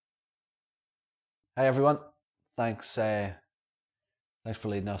Hi everyone. Thanks, thanks for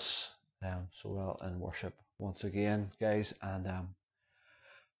leading us so well in worship once again, guys. And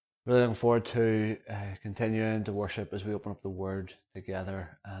really looking forward to continuing to worship as we open up the Word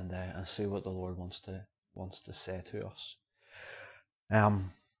together and see what the Lord wants to say to us.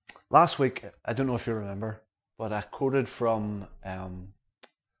 Last week, I don't know if you remember, but I quoted from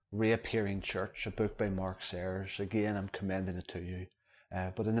Reappearing Church, a book by Mark Sayers. Again, I'm commending it to you.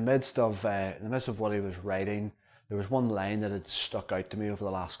 But in the midst of what he was writing, there was one line that had stuck out to me over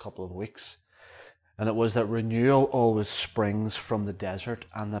the last couple of weeks, and it was that renewal always springs from the desert,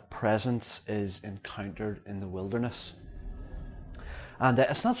 and that presence is encountered in the wilderness. And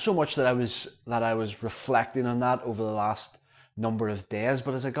it's not so much that I was reflecting on that over the last number of days,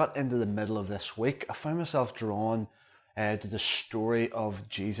 but as I got into the middle of this week, I found myself drawn to the story of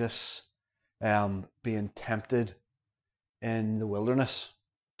Jesus being tempted in the wilderness.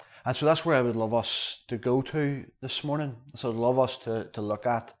 And so that's where I would love us to go to this morning. So I'd love us to look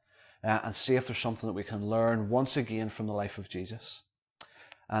at and see if there's something that we can learn once again from the life of Jesus.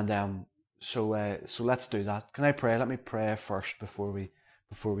 And so let's do that. Can I pray? Let me pray first before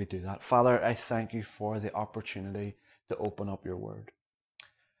we do that. Father, I thank you for the opportunity to open up your word.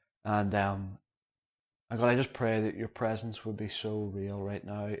 And God, I just pray that your presence would be so real right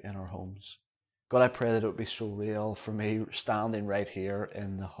now in our homes. God, I pray that it would be so real for me standing right here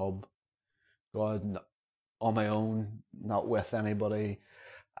in the hub. God, on my own, not with anybody.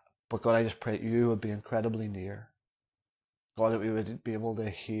 But God, I just pray that you would be incredibly near. God, that we would be able to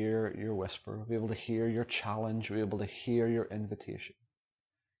hear your whisper, be able to hear your challenge, be able to hear your invitation.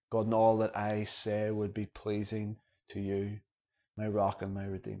 God, and all that I say would be pleasing to you, my rock and my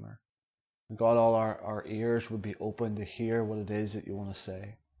redeemer. And God, all our ears would be open to hear what it is that you want to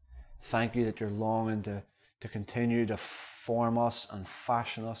say. Thank you that you're longing to continue to form us and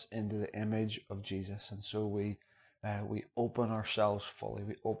fashion us into the image of Jesus. And so we open ourselves fully.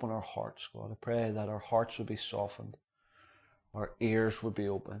 We open our hearts, God. I pray that our hearts would be softened. Our ears would be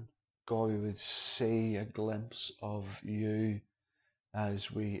open. God, we would see a glimpse of you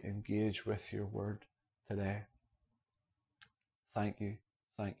as we engage with your word today. Thank you.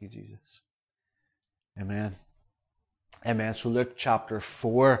 Thank you, Jesus. Amen. Amen. So Luke chapter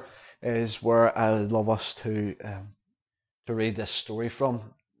 4 is where I would love us to read this story from.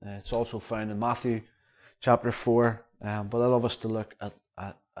 It's also found in Matthew chapter 4, but I love us to look at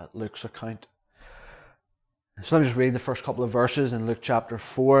Luke's account. So let me just read the first couple of verses in Luke chapter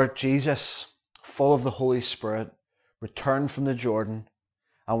 4. Jesus, full of the Holy Spirit, returned from the Jordan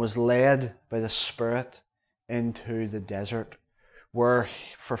and was led by the Spirit into the desert, where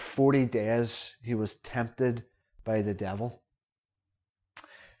for 40 days he was tempted by the devil.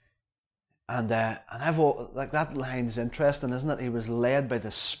 And I've like that line is interesting, isn't it? He was led by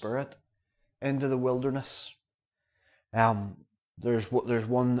the Spirit into the wilderness. There's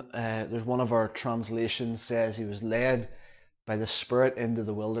one of our translations says he was led by the Spirit into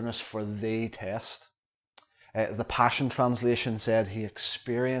the wilderness for the test. The Passion Translation said he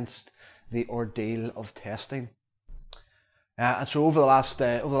experienced the ordeal of testing. And so over the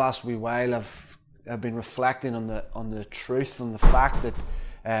last wee while, I've been reflecting on the truth and the fact that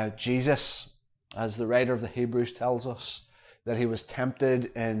Jesus, as the writer of the Hebrews tells us, that he was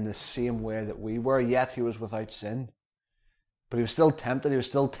tempted in the same way that we were, yet he was without sin. But he was still tempted, he was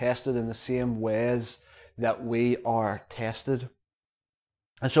still tested in the same ways that we are tested.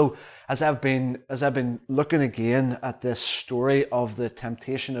 And so as I've been looking again at this story of the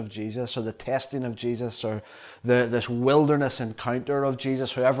temptation of Jesus, or the testing of Jesus, or this wilderness encounter of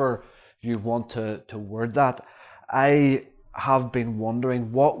Jesus, however you want to word that, I have been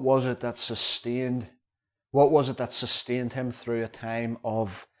wondering, what was it that sustained him through a time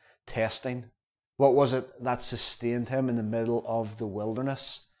of testing? What was it that sustained him in the middle of the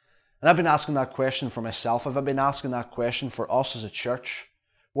wilderness? And I've been asking that question for myself. I've been asking that question for us as a church.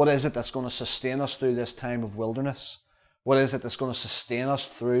 What is it that's going to sustain us through this time of wilderness? What is it that's going to sustain us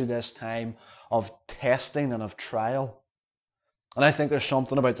through this time of testing and of trial? And I think there's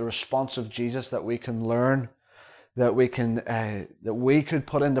something about the response of Jesus that we can learn, that we could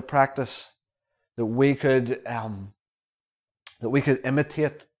put into practice, that we could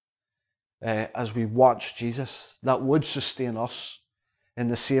imitate as we watch Jesus, that would sustain us in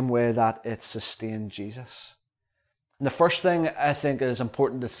the same way that it sustained Jesus. And the first thing I think is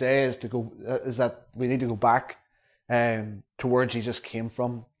important to say is that we need to go back to where Jesus came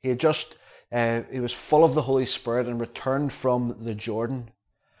from. He was full of the Holy Spirit and returned from the Jordan,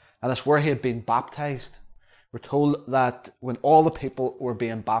 and it's where he had been baptized. We're told that when all the people were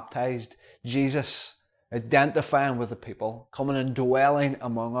being baptized, Jesus identifying with the people, coming and dwelling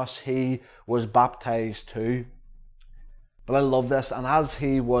among us. He was baptized too. But I love this. And as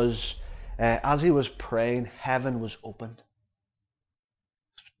he was praying, heaven was opened.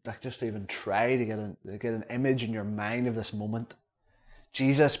 Like, just to even try to get an image in your mind of this moment.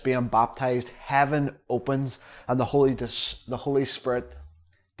 Jesus being baptized, heaven opens, and the Holy Spirit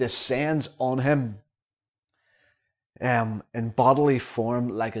descends on him in bodily form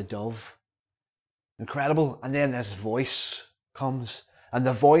like a dove. Incredible. And then this voice comes, and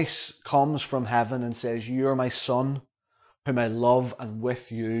the voice comes from heaven and says, "You are my Son, whom I love, and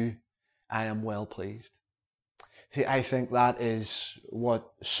with you I am well pleased." See, I think that is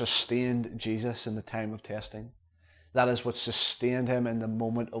what sustained Jesus in the time of testing. That is what sustained him in the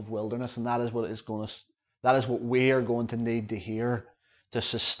moment of wilderness, and that is what we are going to need to hear to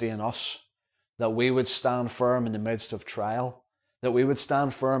sustain us. That we would stand firm in the midst of trial, that we would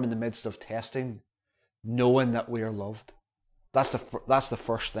stand firm in the midst of testing, knowing that we are loved. That's the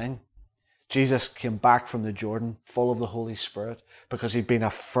first thing. Jesus came back from the Jordan full of the Holy Spirit because he'd been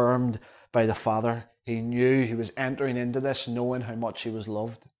affirmed by the Father. He knew he was entering into this knowing how much he was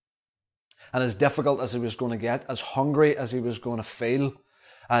loved. And as difficult as he was going to get, as hungry as he was going to feel,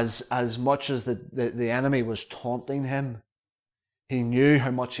 as much as the enemy was taunting him, he knew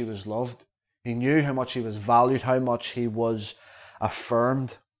how much he was loved. He knew how much he was valued, how much he was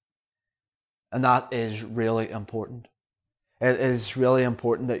affirmed. And that is really important. It is really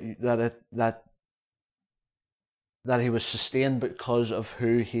important that he was sustained because of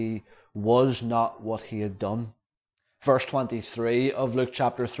who he was, not what he had done. Verse 23 of Luke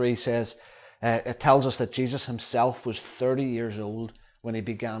chapter 3 says, it tells us that Jesus himself was 30 years old when he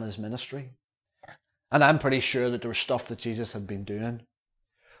began his ministry. And I'm pretty sure that there was stuff that Jesus had been doing.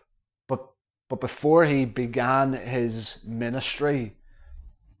 But before he began his ministry,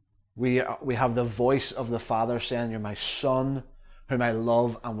 we have the voice of the Father saying, "You're my Son, whom I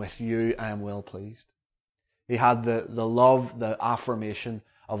love, and with you I am well pleased." He had the love, the affirmation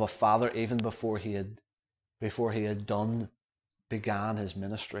of a father even before he began his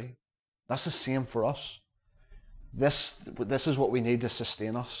ministry. That's the same for us. This is what we need to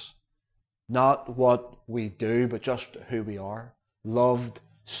sustain us. Not what we do, but just who we are. Loved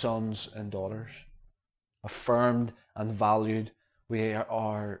sons and daughters. Affirmed and valued. We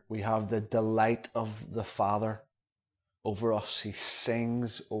have the delight of the Father over us. He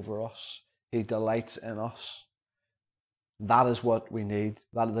sings over us. He delights in us. That is what we need.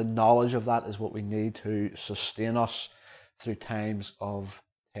 The knowledge of that is what we need to sustain us through times of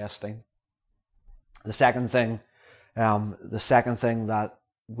testing. The second thing that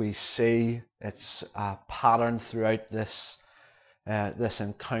we see, it's a pattern throughout this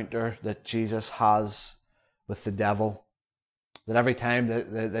encounter that Jesus has with the devil. That every time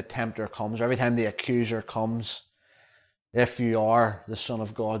the tempter comes, or every time the accuser comes, if you are the Son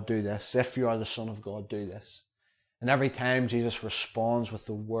of God, do this. If you are the Son of God, do this. And every time Jesus responds with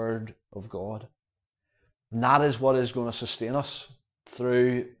the Word of God. And that is what is going to sustain us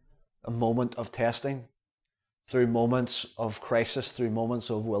through a moment of testing, through moments of crisis, through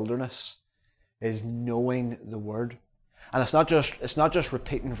moments of wilderness, is knowing the Word. And it's not just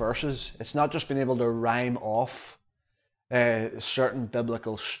repeating verses. It's not just being able to rhyme off certain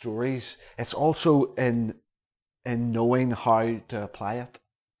biblical stories. It's also in knowing how to apply it.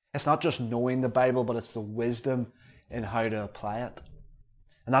 It's not just knowing the Bible, but it's the wisdom in how to apply it.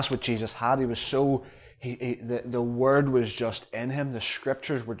 And that's what Jesus had. He was so, the Word was just in him. The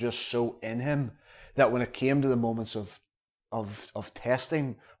Scriptures were just so in him that when it came to the moments of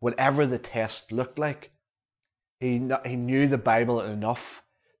testing, whatever the test looked like, he knew the Bible enough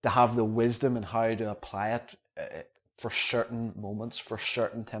to have the wisdom in how to apply it for certain moments, for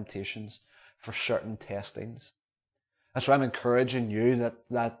certain temptations, for certain testings. And so I'm encouraging you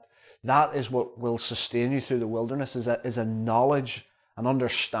that is what will sustain you through the wilderness, is a knowledge and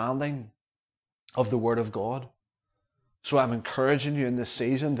understanding of the Word of God. So I'm encouraging you in this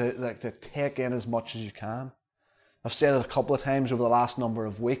season to take in as much as you can. I've said it a couple of times over the last number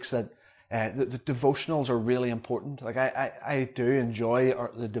of weeks that the devotionals are really important. Like I do enjoy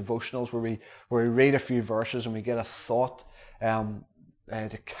the devotionals where we read a few verses and we get a thought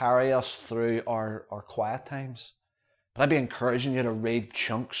to carry us through our quiet times. But I'd be encouraging you to read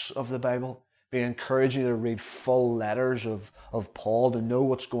chunks of the Bible, be encouraging you to read full letters of Paul, to know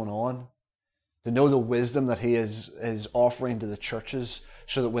what's going on, to know the wisdom that he is offering to the churches,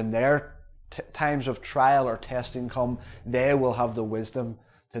 so that when their times of trial or testing come, they will have the wisdom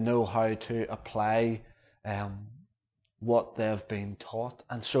to know how to apply what they've been taught.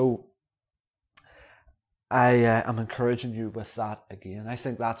 And so I am encouraging you with that again. I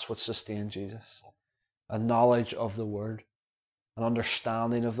think that's what sustained Jesus. a knowledge of the Word, an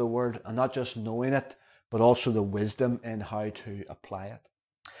understanding of the Word, and not just knowing it, but also the wisdom in how to apply it.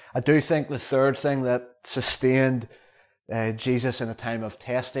 I do think the third thing that sustained Jesus in a time of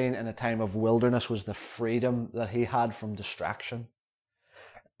testing, in a time of wilderness, was the freedom that he had from distraction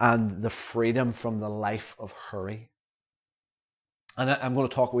and the freedom from the life of hurry. And I'm going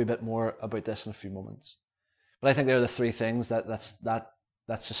to talk a wee bit more about this in a few moments. But I think they're the three things that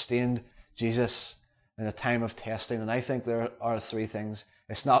sustained Jesus in a time of testing. And I think there are three things.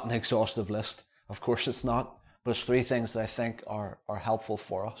 It's not an exhaustive list. Of course it's not. But it's three things that I think are helpful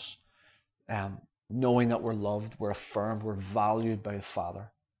for us. Knowing that we're loved, we're affirmed, we're valued by the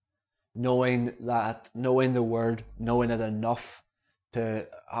Father. Knowing the Word, knowing it enough to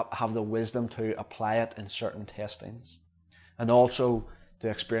have the wisdom to apply it in certain testings. And also to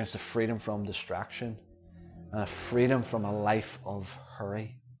experience the freedom from distraction and a freedom from a life of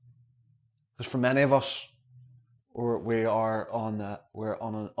hurry. Because for many of us, we have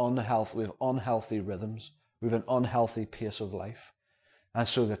unhealthy rhythms. We have an unhealthy pace of life. And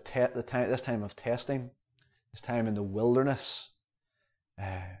so this time of testing, this time in the wilderness,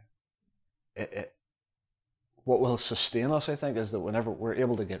 what will sustain us, I think, is that whenever we're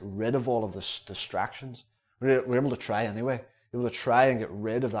able to get rid of all of the distractions, we're able to try anyway. We're able to try and get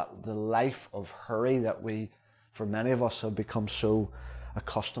rid of the life of hurry that we, for many of us, have become so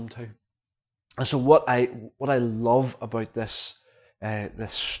accustomed to. And so what I love about this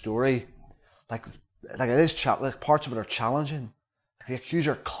story, like it is parts of it are challenging. The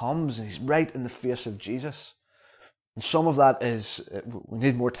accuser comes and he's right in the face of Jesus. And some of that is, we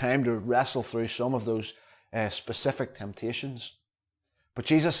need more time to wrestle through some of those specific temptations. But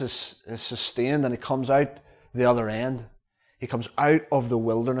Jesus is sustained and he comes out the other end. He comes out of the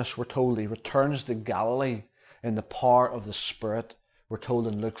wilderness, we're told. He returns to Galilee in the power of the Spirit, we're told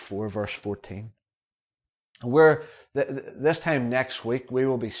in Luke 4 verse 14. And this time next week, we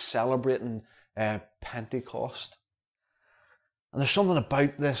will be celebrating Pentecost. And there's something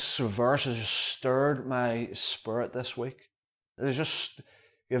about this verse that just stirred my spirit this week. It has just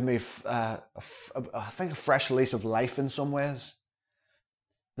given me, I think, a fresh lease of life in some ways.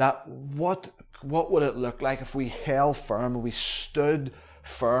 That what would it look like if we held firm, we stood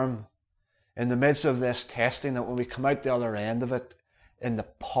firm in the midst of this testing, that when we come out the other end of it in the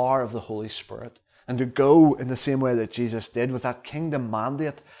power of the Holy Spirit, and to go in the same way that Jesus did with that kingdom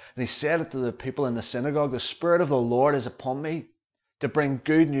mandate. And he said it to the people in the synagogue, the Spirit of the Lord is upon me, to bring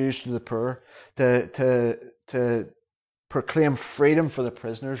good news to the poor, to proclaim freedom for the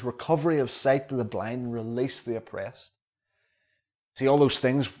prisoners, recovery of sight to the blind, and release the oppressed. See, all those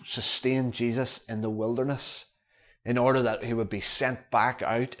things sustained Jesus in the wilderness in order that he would be sent back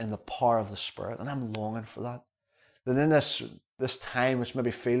out in the power of the Spirit. And I'm longing for that. That in this time, which maybe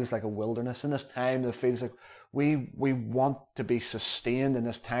feels like a wilderness, in this time that feels like we want to be sustained in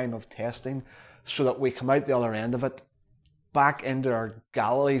this time of testing, so that we come out the other end of it back into our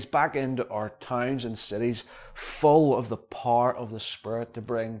Galilees, back into our towns and cities, full of the power of the Spirit to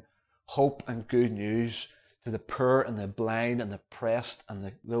bring hope and good news to the poor and the blind and the oppressed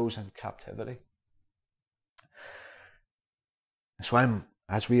and those in captivity. So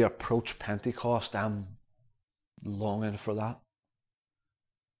as we approach Pentecost, I'm longing for that.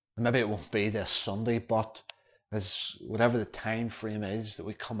 And maybe it won't be this Sunday, but as whatever the time frame is, that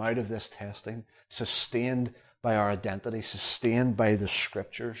we come out of this testing sustained by our identity, sustained by the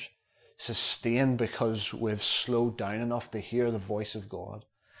Scriptures, sustained because we've slowed down enough to hear the voice of God,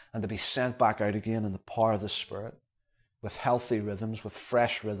 and to be sent back out again in the power of the Spirit with healthy rhythms, with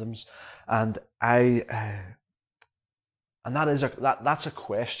fresh rhythms. And that's a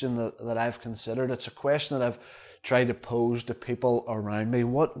question that I've considered. It's a question that I've tried to pose to people around me.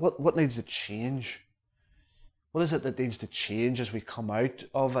 What needs to change? What is it that needs to change as we come out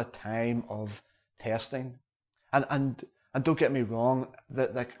of a time of testing? And don't get me wrong,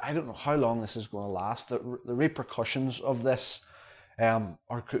 that I don't know how long this is going to last. The repercussions of this are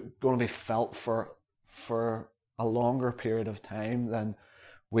going to be felt for a longer period of time than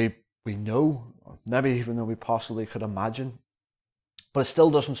we know, or maybe even than we possibly could imagine. But it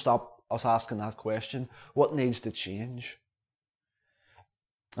still doesn't stop us asking that question: what needs to change?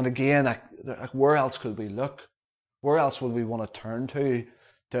 And again, where else could we look? Where else would we want to turn to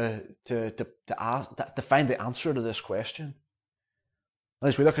find the answer to this question? And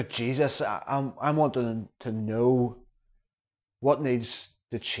as we look at Jesus, I'm wanting to know what needs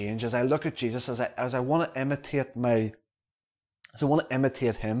to change. As I look at Jesus, as I want to imitate him, as I want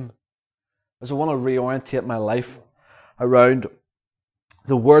to reorientate my life around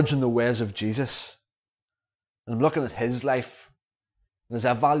the words and the ways of Jesus. And I'm looking at his life, And as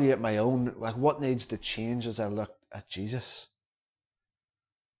I evaluate my own, like what needs to change as I look at Jesus.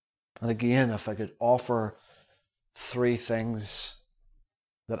 And again, if I could offer 3 things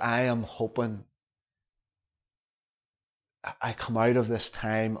that I am hoping I come out of this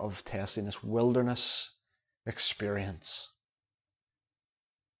time of testing, this wilderness experience,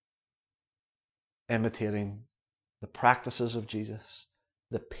 imitating the practices of Jesus,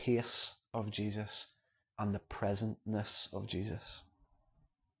 the pace of Jesus, and the presentness of Jesus.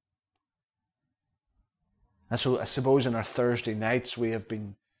 And so I suppose in our Thursday nights we have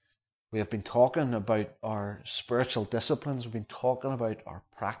been talking about our spiritual disciplines. We've been talking about our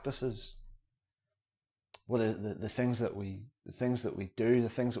practices. What is the things that we do, the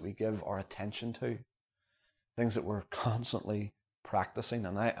things that we give our attention to, things that we're constantly practicing.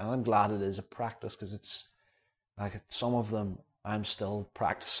 And I'm glad it is a practice, because it's like some of them I'm still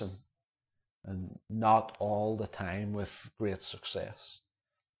practicing, and not all the time with great success.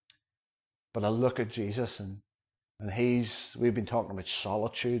 But I look at Jesus, and we've been talking about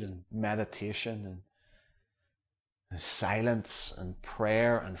solitude and meditation and silence and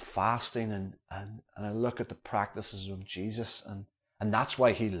prayer and fasting, and I look at the practices of Jesus, and that's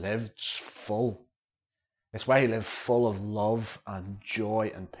why he lived full. It's why he lived full of love and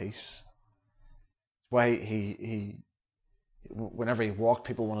joy and peace. It's why he whenever he walked,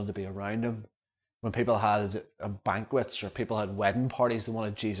 people wanted to be around him. When people had banquets or people had wedding parties, they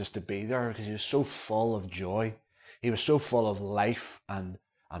wanted Jesus to be there, because he was so full of joy. He was so full of life and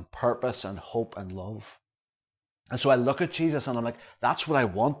purpose and hope and love. And so I look at Jesus and I'm like, that's what I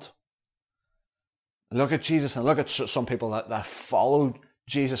want. I look at Jesus and I look at some people that followed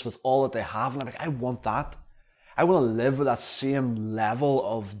Jesus with all that they have, and I'm like, I want that. I want to live with that same level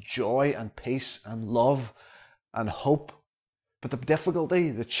of joy and peace and love and hope. But the difficulty,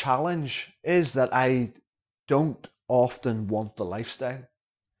 the challenge is that I don't often want the lifestyle.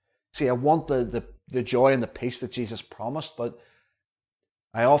 See, I want the joy and the peace that Jesus promised, but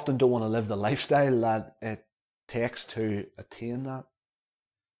I often don't want to live the lifestyle that it takes to attain that.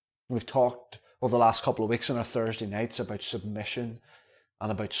 We've talked over the last couple of weeks on our Thursday nights about submission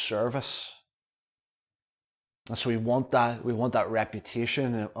and about service. And so we want that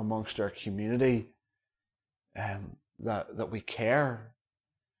reputation amongst our community, that we care.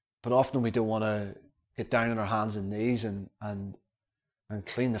 But often we don't want to get down on our hands and knees and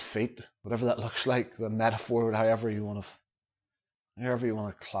clean the feet, whatever that looks like, the metaphor, however you want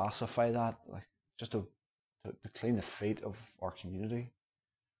to classify that, like just to clean the feet of our community.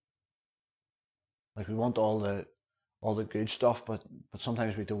 Like we want all the good stuff, but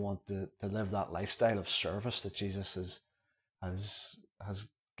sometimes we don't want to live that lifestyle of service that Jesus has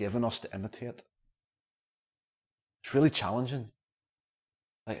given us to imitate. It's really challenging.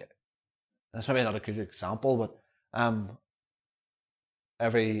 Like, that's maybe not a good example, but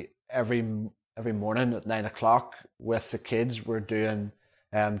every morning at 9 o'clock with the kids, we're doing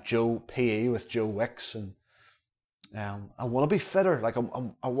Joe PE with Joe Wicks, and I want to be fitter. Like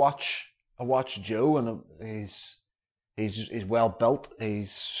I watch Joe, and he's well built,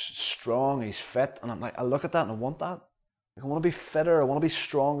 he's strong, he's fit, and I'm like, I look at that and I want that. Like, I want to be fitter, I want to be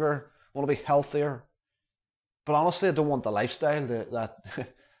stronger, I want to be healthier. But honestly, I don't want the lifestyle that I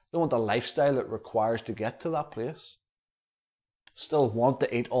don't want the lifestyle that requires to get to that place. Still want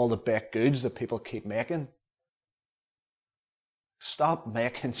to eat all the baked goods that people keep making. Stop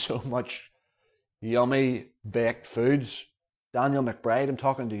making so much yummy baked foods. Daniel McBride, I'm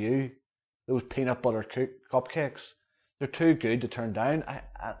talking to you. Those peanut butter cupcakes, they're too good to turn down.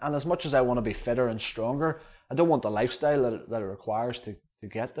 And as much as I want to be fitter and stronger, I don't want the lifestyle that it requires to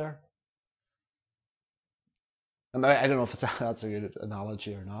get there. And I don't know if that's a good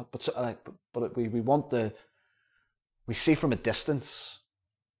analogy or not, but we see from a distance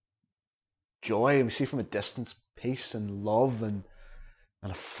joy, and we see from a distance peace and love and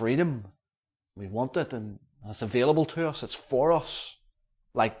a freedom. We want it, and it's available to us. It's for us.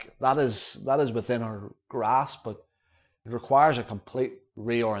 Like that is within our grasp, but it requires a complete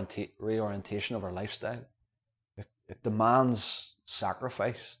reorientation of our lifestyle. It demands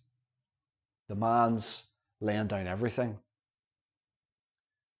sacrifice, demands laying down everything.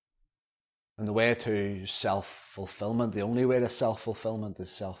 And the way to self-fulfillment, the only way to self-fulfillment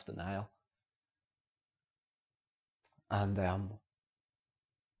is self-denial. And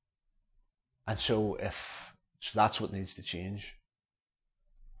so that's what needs to change.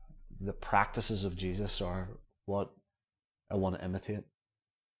 The practices of Jesus are what I want to imitate.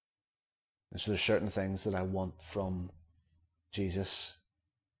 And so there's certain things that I want from Jesus,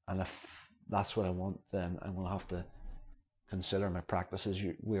 and if that's what I want, then I'm going to have to consider my practices.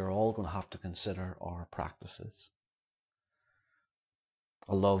 We're all going to have to consider our practices.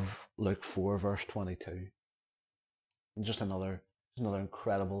 I love Luke 4 verse 22. And just another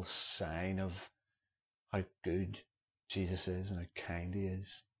incredible sign of how good Jesus is and how kind he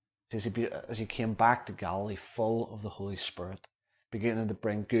is. As he came back to Galilee full of the Holy Spirit, beginning to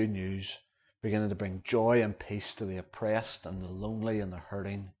bring good news, beginning to bring joy and peace to the oppressed and the lonely and the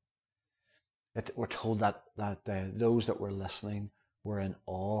hurting. We're told that those that were listening were in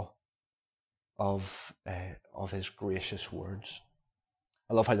awe of his gracious words.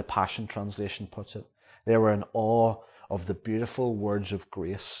 I love how the Passion Translation puts it. They were in awe of the beautiful words of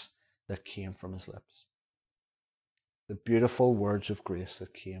grace that came from his lips. The beautiful words of grace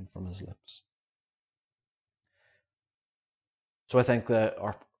that came from his lips. So I think that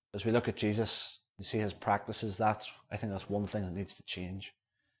as we look at Jesus, you see his practices, I think that's one thing that needs to change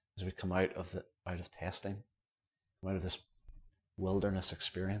as we come out of testing, come out of this wilderness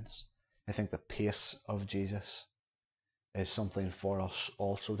experience. I think the pace of Jesus is something for us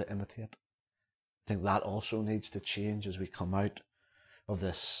also to imitate. I think that also needs to change as we come out of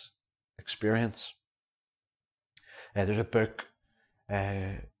this experience. There's a book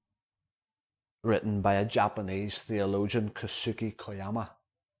written by a Japanese theologian, Kosuke Koyama.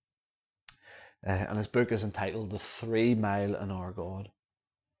 And his book is entitled The 3 Mile an Hour God.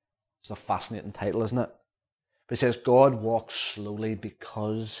 It's a fascinating title, isn't it? But he says, God walks slowly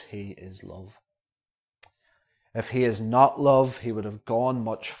because he is love. If he is not love, he would have gone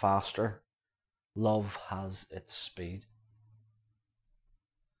much faster. Love has its speed.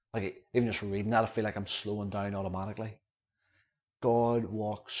 Like, even just reading that, I feel like I'm slowing down automatically. God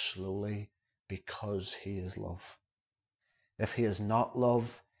walks slowly because he is love. If he is not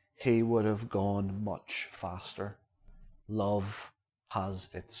love, he would have gone much faster. Love has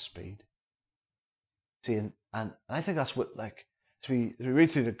its speed. See, and I think that's what, like, as we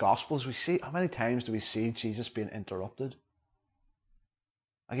read through the Gospels, we see, how many times do we see Jesus being interrupted?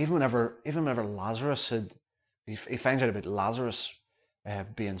 Like, even whenever Lazarus he finds out about Lazarus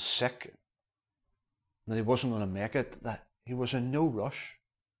being sick, that he wasn't going to make it, that he was in no rush.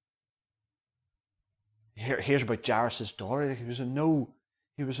 He hears about Jairus' daughter, he was in no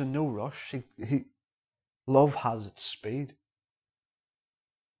rush. Love has its speed.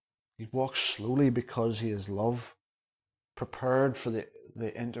 He walks slowly because he is love, prepared for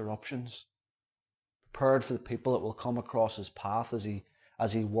the interruptions, prepared for the people that will come across his path as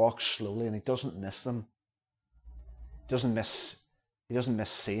he walks slowly, and he doesn't miss them. He doesn't miss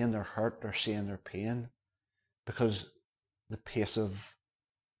seeing their hurt or seeing their pain, because the pace of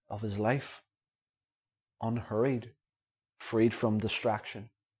his life, unhurried, freed from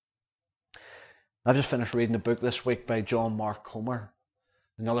distraction. I've just finished reading a book this week by John Mark Comer,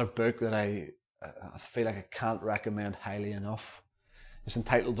 another book that I feel like I can't recommend highly enough. It's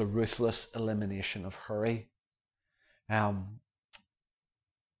entitled The Ruthless Elimination of Hurry. And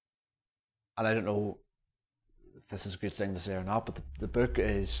I don't know if this is a good thing to say or not, but the book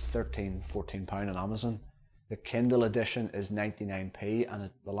is £14 on Amazon. The Kindle edition is 99p, and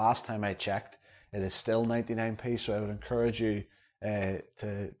the last time I checked, it is still 99p, so I would encourage you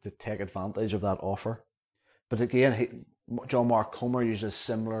to take advantage of that offer. But again, John Mark Comer uses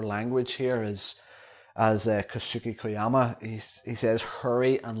similar language here as Kosuke Koyama. He says,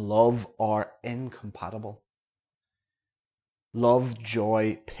 hurry and love are incompatible. Love,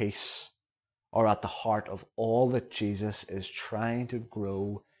 joy, peace are at the heart of all that Jesus is trying to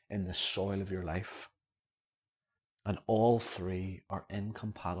grow in the soil of your life. And all three are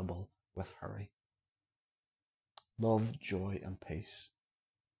incompatible with hurry. Love, joy, and peace.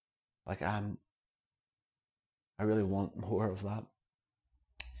 Like, I really want more of that.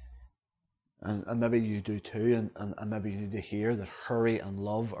 And maybe you do too, and maybe you need to hear that hurry and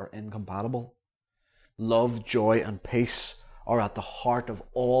love are incompatible. Love, joy, and peace are at the heart of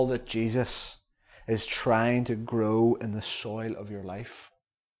all that Jesus is trying to grow in the soil of your life.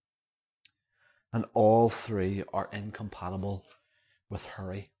 And all three are incompatible with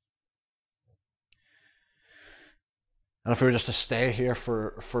hurry. And if we were just to stay here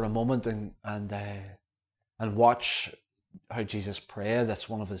for a moment and watch how Jesus prayed, it's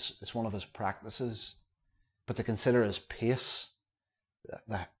one of his practices. But to consider his pace,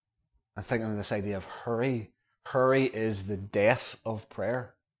 and thinking of this idea of hurry is the death of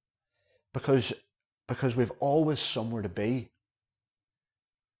prayer, because we've always somewhere to be.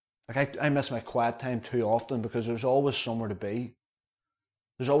 Like, I miss my quiet time too often because there's always somewhere to be.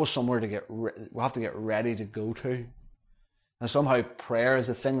 There's always somewhere we have to get ready to go to. And somehow prayer is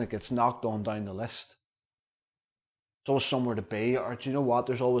the thing that gets knocked on down the list. There's always somewhere to be, or do you know what?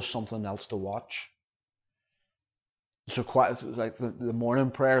 There's always something else to watch. So quite like the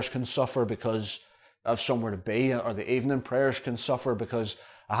morning prayers can suffer because have somewhere to be, or the evening prayers can suffer because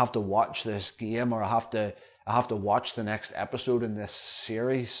I have to watch this game, or I have to watch the next episode in this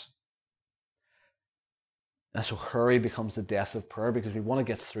series. And so hurry becomes the death of prayer, because we want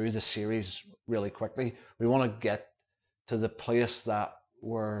to get through the series really quickly. We want to get to the place that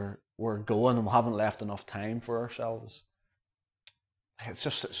we're going, and we haven't left enough time for ourselves. It's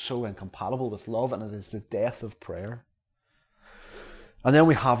just so incompatible with love, and it is the death of prayer. And then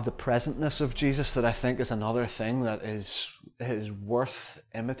we have the presentness of Jesus, that I think is another thing that is worth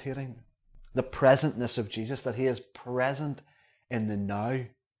imitating. The presentness of Jesus, that he is present in the now.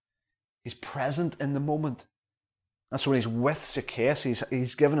 He's present in the moment. And so when he's with Zacchaeus,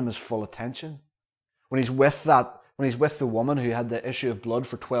 he's given him his full attention. When he's with the woman who had the issue of blood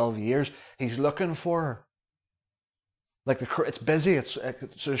for 12 years, he's looking for her. Like it's busy,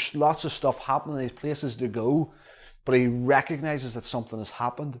 there's lots of stuff happening, these places to go, but he recognizes that something has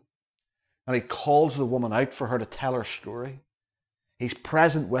happened. And he calls the woman out for her to tell her story. He's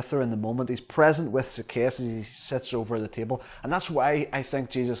present with her in the moment. He's present with Zacchaeus as he sits over the table. And that's why I think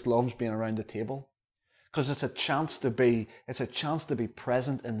Jesus loves being around the table. Because it's a chance to be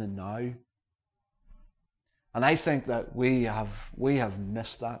present in the now. And I think that we have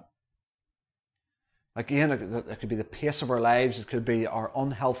missed that. Again, it could be the pace of our lives. It could be our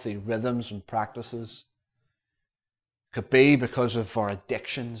unhealthy rhythms and practices. It could be because of our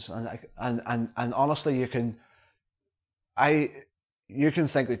addictions. And honestly, you can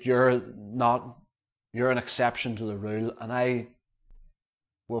think that you're an exception to the rule. And I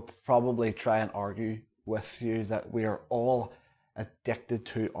will probably try and argue with you that we are all addicted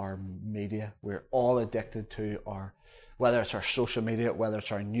to our media. We're all addicted to whether it's our social media, whether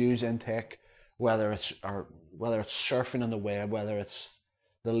it's our news intake, whether it's surfing on the web, whether it's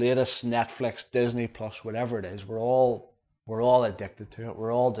the latest Netflix, Disney Plus, whatever it is. We're all addicted to it.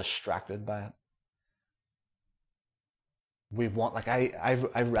 We're all distracted by it. We want,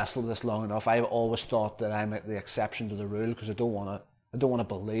 I've wrestled this long enough. I've always thought that I'm the exception to the rule, because I don't want to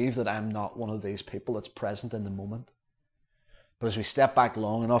believe that I'm not one of these people that's present in the moment. But as we step back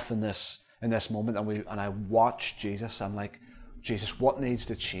long enough in this moment, and I watch Jesus, I'm like, Jesus, what needs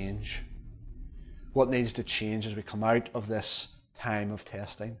to change? What needs to change as we come out of this time of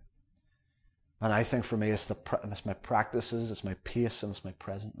testing? And I think for me, it's my practices, it's my pace, and it's my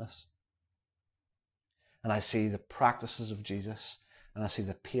presentness. And I see the practices of Jesus, and I see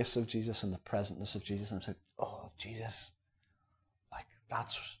the pace of Jesus and the presentness of Jesus, and I'm like, oh, Jesus, like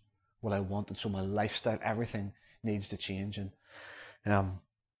that's what I want. And so my lifestyle, everything needs to change. And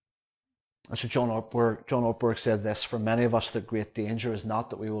so John Ortberg said this: for many of us, the great danger is not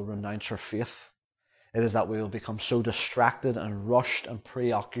that we will renounce our faith. It is that we will become so distracted and rushed and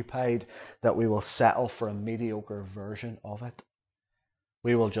preoccupied that we will settle for a mediocre version of it.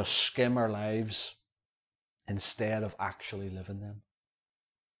 We will just skim our lives instead of actually living them.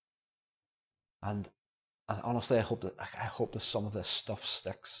 And honestly, I hope that some of this stuff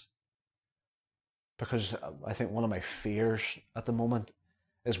sticks. Because I think one of my fears at the moment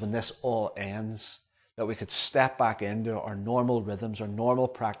is when this all ends, that we could step back into our normal rhythms, our normal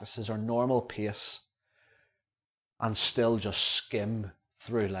practices, our normal pace, and still just skim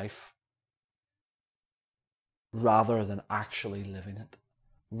through life rather than actually living it,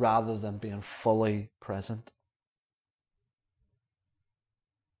 rather than being fully present.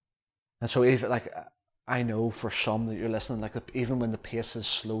 And so even I know for some that you're listening, even when the pace is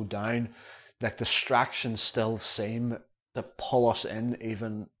slowed down, distractions still seem to pull us in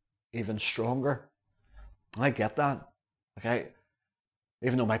even stronger. And I get that.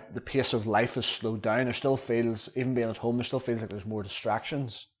 Even though the pace of life is slowed down, there still feels, even being at home, there still feels like there's more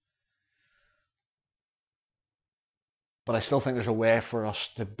distractions. But I still think there's a way for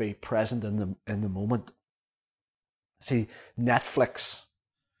us to be present in the moment. See, Netflix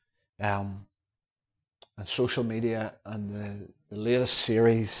and social media and the latest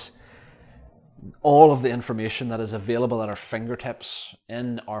series, all of the information that is available at our fingertips,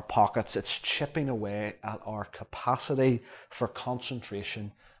 in our pockets, it's chipping away at our capacity for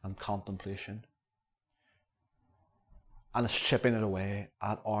concentration and contemplation. And it's chipping it away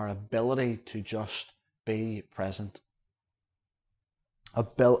at our ability to just be present.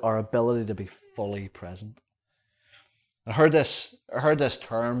 Our ability to be fully present. I heard this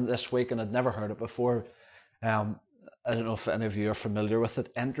term this week, and I'd never heard it before. I don't know if any of you are familiar with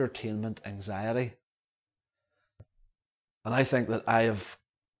it: entertainment anxiety. And I think that I have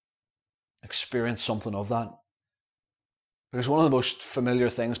experienced something of that. Because one of the most familiar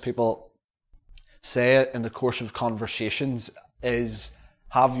things people say in the course of conversations is,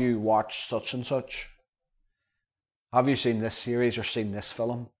 have you watched such and such? Have you seen this series or seen this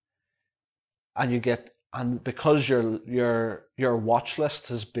film? and because your watch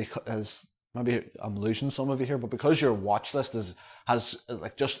list is maybe I'm losing some of you here, but because your watch list has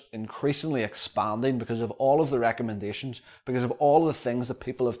like just increasingly expanding because of all of the recommendations, because of all of the things that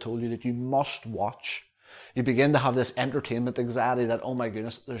people have told you that you must watch, you begin to have this entertainment anxiety that, oh my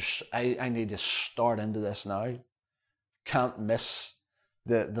goodness, I need to start into this now. Can't miss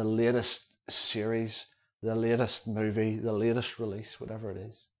the latest series, the latest movie, the latest release, whatever it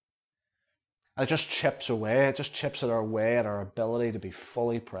is. And it just chips away. It just chips away at our ability to be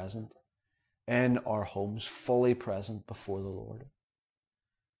fully present in our homes, fully present before the Lord.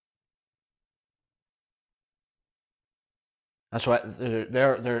 And so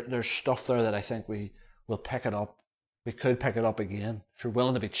there's stuff there that I think we will pick it up. We could pick it up again if you're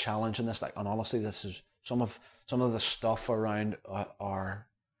willing to be challenged in this. Like, and honestly, this is some of the stuff around our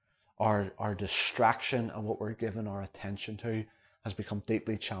distraction and what we're giving our attention to has become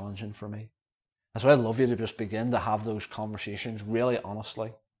deeply challenging for me. And so I'd love you to just begin to have those conversations really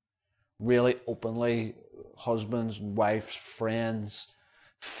honestly, really openly, husbands and wives, friends,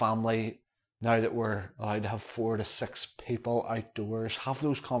 family. Now that we're allowed to have 4 to 6 people outdoors, have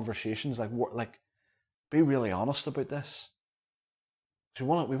those conversations. Like, be really honest about this. We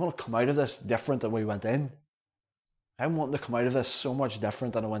want to come out of this different than we went in. I'm wanting to come out of this so much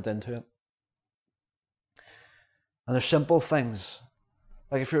different than I went into it. And there's simple things.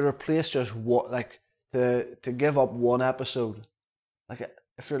 Like if you replace just to give up one episode, like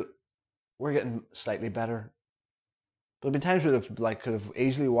we're getting slightly better. But there've been times where could have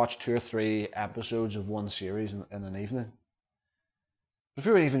easily watched 2 or 3 episodes of one series in an evening. But if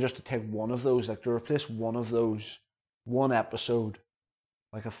you were even just to take one of those, like to replace one of those, one episode,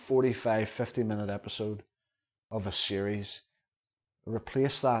 like a 45, 50-minute episode of a series,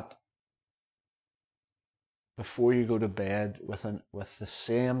 replace that before you go to bed with the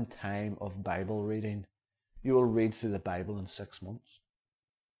same time of Bible reading. You will read through the Bible in 6 months.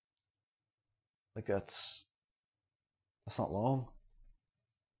 Like that's not long.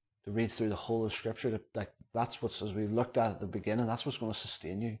 To read through the whole of Scripture, that's what's, as we looked at the beginning, that's what's going to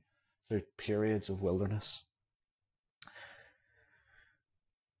sustain you through periods of wilderness.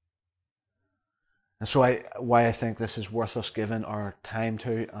 And so why I think this is worth us giving our time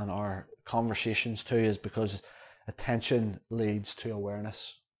to and our conversations to is because attention leads to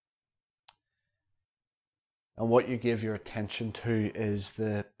awareness. And what you give your attention to is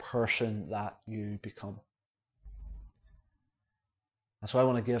the person that you become. And so I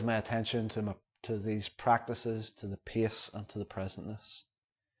want to give my attention to these practices, to the pace and to the presentness,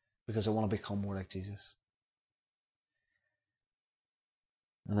 because I want to become more like Jesus.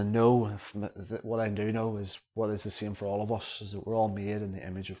 And I know, what I do know is what is the same for all of us, is that we're all made in the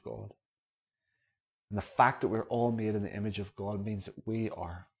image of God. And the fact that we're all made in the image of God means that we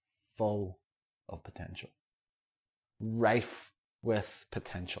are full of potential. Rife with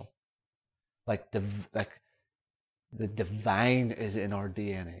potential. Like the divine is in our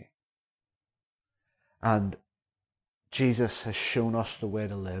DNA. And Jesus has shown us the way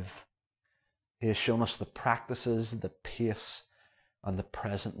to live. He has shown us the practices, the pace, and the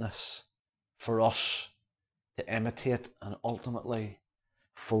presentness for us to imitate and ultimately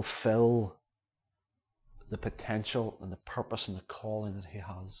fulfill the potential and the purpose and the calling that He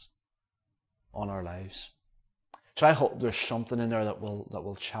has on our lives. So I hope there's something in there that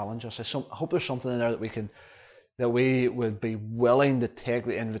will challenge us. I hope there's something in there that we would be willing to take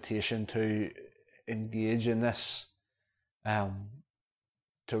the invitation to engage in this,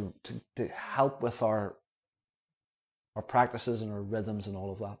 to help with our practices and our rhythms and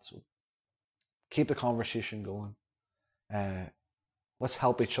all of that. So keep the conversation going. Let's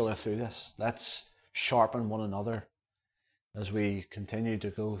help each other through this. Let's sharpen one another as we continue to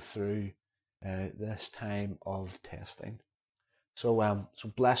go through this time of testing. So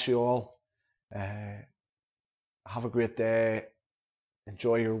bless you all. Have a great day.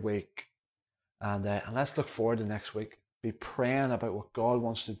 Enjoy your week, and let's look forward to next week. Be praying about what God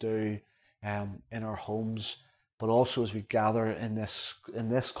wants to do in our homes, but also as we gather in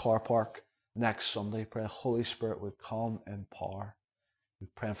this car park next Sunday. Pray the Holy Spirit would come in power. We're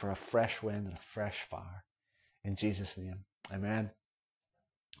praying for a fresh wind and a fresh fire. In Jesus' name, amen.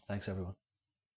 Thanks, everyone.